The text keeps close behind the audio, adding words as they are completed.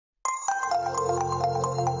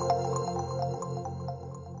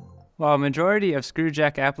While a majority of screw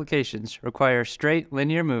jack applications require straight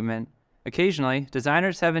linear movement, occasionally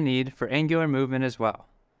designers have a need for angular movement as well.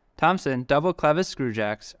 Thomson double clevis screw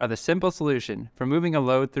jacks are the simple solution for moving a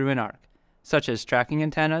load through an arc, such as tracking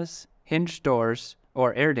antennas, hinged doors,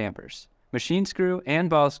 or air dampers. Machine screw and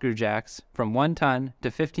ball screw jacks from 1 ton to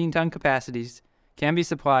 15-ton capacities can be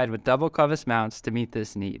supplied with double clevis mounts to meet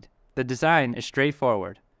this need. The design is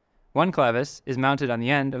straightforward. One clevis is mounted on the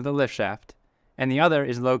end of the lift shaft, and the other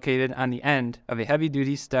is located on the end of a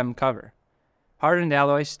heavy-duty stem cover. Hardened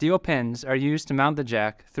alloy steel pins are used to mount the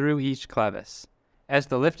jack through each clevis. As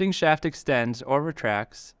the lifting shaft extends or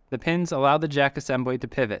retracts, the pins allow the jack assembly to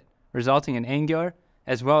pivot, resulting in angular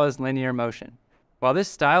as well as linear motion. While this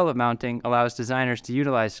style of mounting allows designers to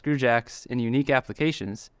utilize screw jacks in unique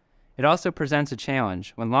applications, it also presents a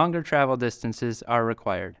challenge when longer travel distances are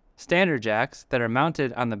required. Standard jacks that are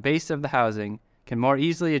mounted on the base of the housing can more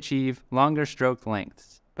easily achieve longer stroke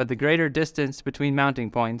lengths, but the greater distance between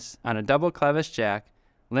mounting points on a double clevis jack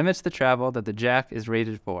limits the travel that the jack is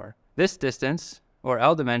rated for. This distance, or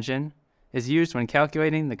L dimension, is used when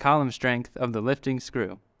calculating the column strength of the lifting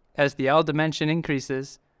screw. As the L dimension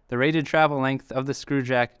increases, the rated travel length of the screw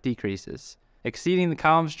jack decreases. Exceeding the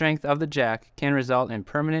column strength of the jack can result in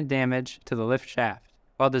permanent damage to the lift shaft.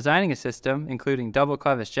 While designing a system including double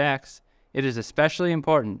clevis jacks, it is especially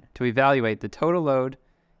important to evaluate the total load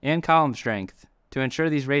and column strength to ensure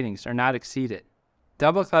these ratings are not exceeded.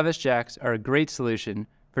 Double clevis jacks are a great solution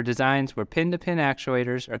for designs where pin-to-pin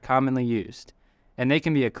actuators are commonly used, and they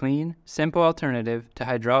can be a clean, simple alternative to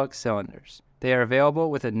hydraulic cylinders. They are available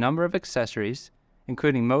with a number of accessories,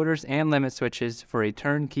 including motors and limit switches for a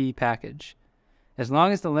turnkey package. As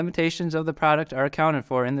long as the limitations of the product are accounted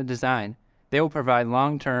for in the design, they will provide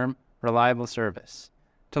long-term, reliable service.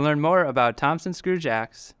 To learn more about Thomson screw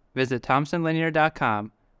jacks, visit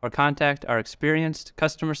thomsonlinear.com or contact our experienced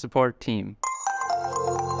customer support team.